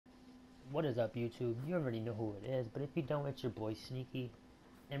What is up, YouTube? You already know who it is, but if you don't, it's your boy Sneaky.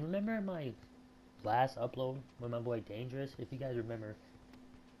 And remember my last upload with my boy Dangerous? If you guys remember,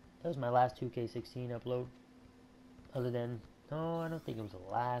 that was my last 2K16 upload. Other than, no, I don't think it was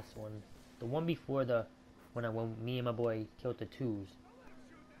the last one. The one before when me and my boy killed the twos.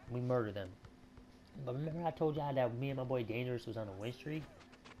 We murdered them. But remember I told y'all that me and my boy Dangerous was on a win streak?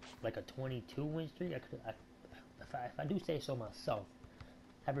 Like a 22 win streak? If I do say so myself,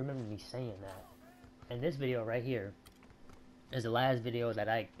 I remember me saying that. And this video right here is the last video that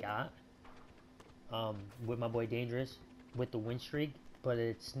I got with my boy Dangerous with the win streak, but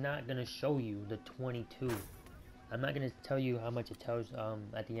it's not gonna show you the 22. I'm not gonna tell you how much it tells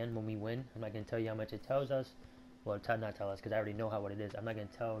at the end when we win. I'm not gonna tell you how much it tells us. Well, not tell us, because I already know what it is. I'm not gonna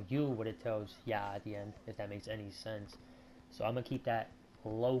tell you what it tells at the end, if that makes any sense. So I'm gonna keep that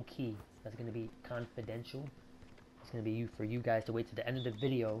low key. That's gonna be confidential. It's gonna be for you guys to wait to the end of the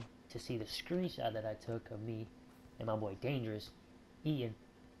video to see the screenshot that I took of me and my boy Dangerous eating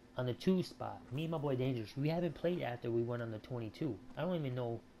on the 2 spot. Me and my boy Dangerous, we haven't played after we went on the 22. I don't even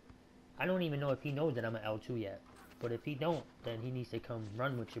know if he knows that I'm an L2 yet. But if he don't, then he needs to come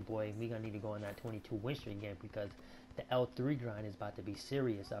run with your boy. We gonna need to go on that 22 win streak again, because the L3 grind is about to be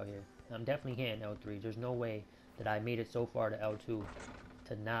serious out here. I'm definitely hitting L3. There's no way that I made it so far to L2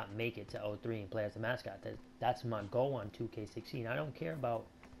 to not make it to L3 and play as a mascot. That's my goal on 2K16. I don't care about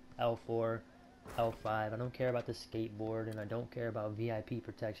L4, L5. I don't care about the skateboard, and I don't care about VIP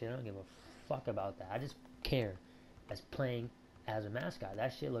protection. I don't give a fuck about that. I just care as playing as a mascot.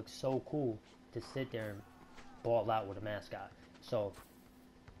 That shit looks so cool to sit there and ball out with a mascot. So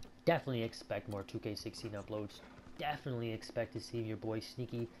definitely expect more 2K16 uploads. Definitely expect to see your boy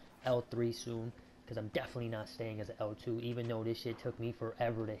Sneaky L3 soon, because I'm definitely not staying as an L2, even though this shit took me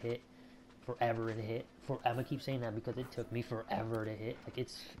forever to hit. I'm gonna keep saying that because it took me forever to hit. Like,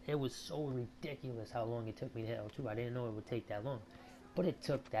 it was so ridiculous how long it took me to hit L2. I didn't know it would take that long, but it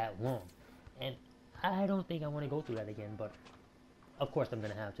took that long, and I don't think I want to go through that again. But of course I'm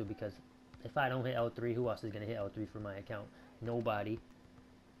gonna have to, because if I don't hit L3, who else is gonna hit L3 for my account? Nobody.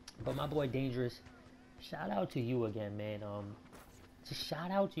 But my boy Dangerous, shout out to you again, man. Just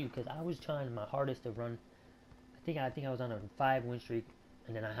shout out to you, because I was trying my hardest to run. I think I was on a 5 win streak,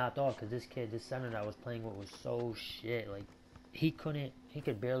 and then I hopped off because this center that I was playing with was so shit. Like, he could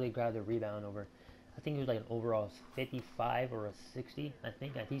barely grab the rebound over. I think it was like an overall 55 or a 60. I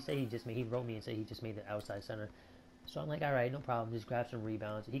think he said he wrote me and said he just made the outside center. So I'm like, alright, no problem, just grab some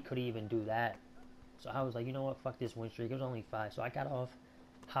rebounds. He couldn't even do that. So I was like, you know what, fuck this win streak. It was only 5. So I got off,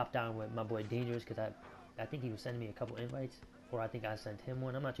 hopped on with my boy Dangerous, because I think he was sending me a couple invites, or I think I sent him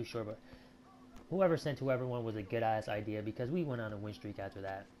one. I'm not too sure, but whoever sent whoever one was a good ass idea, because we went on a win streak after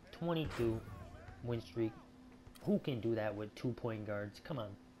that. 22 win streak. Who can do that with 2 point guards? Come on.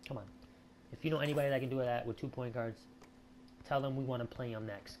 If you know anybody that can do that with 2 point guards, tell them we want to play them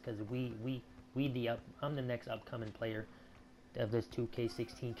next, because I'm the next upcoming player of this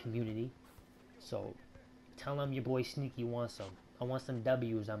 2K16 community. So tell them your boy Sneaky wants some. I want some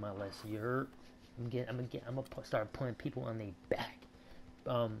W's on my list. You heard? I'm gonna start putting people on their back.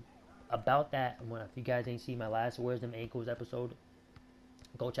 About that, if you guys ain't seen my last Where's Them Ankles episode,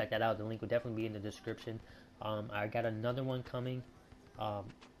 go check that out. The link will definitely be in the description. I got another one coming.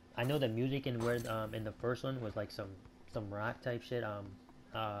 I know the music in the first one was like some rock type shit.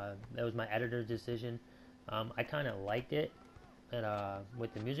 That was my editor's decision. I kind of liked it, and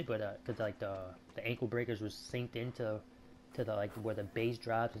with the music, but because like the ankle breakers was synced into the like where the bass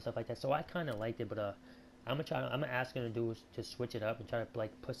drops and stuff like that. So I kind of liked it, but I'm gonna ask him to switch it up and try to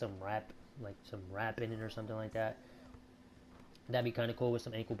like put some rap in it or something like that. That'd be kind of cool with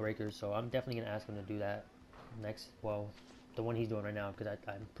some ankle breakers. So I'm definitely gonna ask him to do that next. Well, the one he's doing right now, because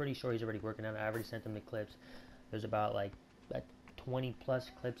I'm pretty sure he's already working on it. I already sent him the clips. There's about like 20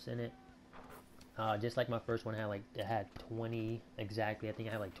 plus clips in it. Just like my first one had 20 exactly. I think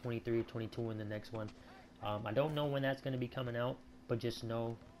I had like 23 or 22 in the next one. I don't know when that's going to be coming out, but just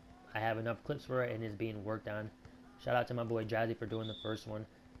know I have enough clips for it and it's being worked on. Shout out to my boy Jazzy for doing the first one.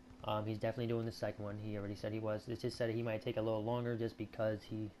 He's definitely doing the second one. He already said he was. It just said he might take a little longer, just because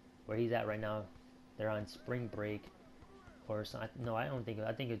where he's at right now, they're on spring break. Or something. No, I don't think.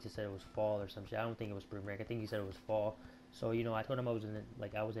 I think it just said it was fall or some shit. I don't think it was spring break. I think he said it was fall. So I told him I wasn't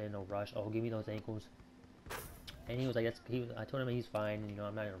in no rush. Oh, give me those ankles. And he was like, I told him he's fine.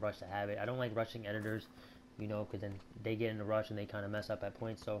 I'm not in a rush to have it. I don't like rushing editors, because then they get in a rush and they kind of mess up at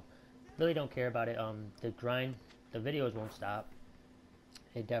points. So really don't care about it. The grind, the videos won't stop.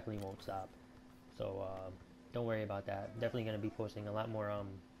 It definitely won't stop. So don't worry about that. Definitely gonna be posting a lot more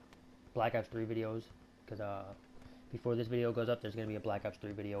Black Ops 3 videos, because before this video goes up, there's gonna be a Black Ops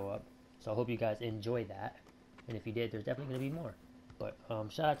 3 video up. So I hope you guys enjoyed that. And if you did, there's definitely going to be more. But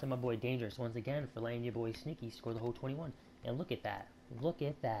shout out to my boy Dangerous once again for letting your boy Sneaky score the whole 21. And look at that. Look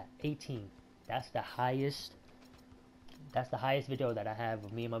at that. 18. That's the highest video that I have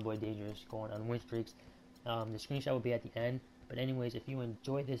of me and my boy Dangerous going on win streaks. The screenshot will be at the end. But anyways, if you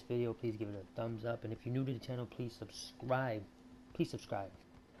enjoyed this video, please give it a thumbs up. And if you're new to the channel, please subscribe. Please subscribe.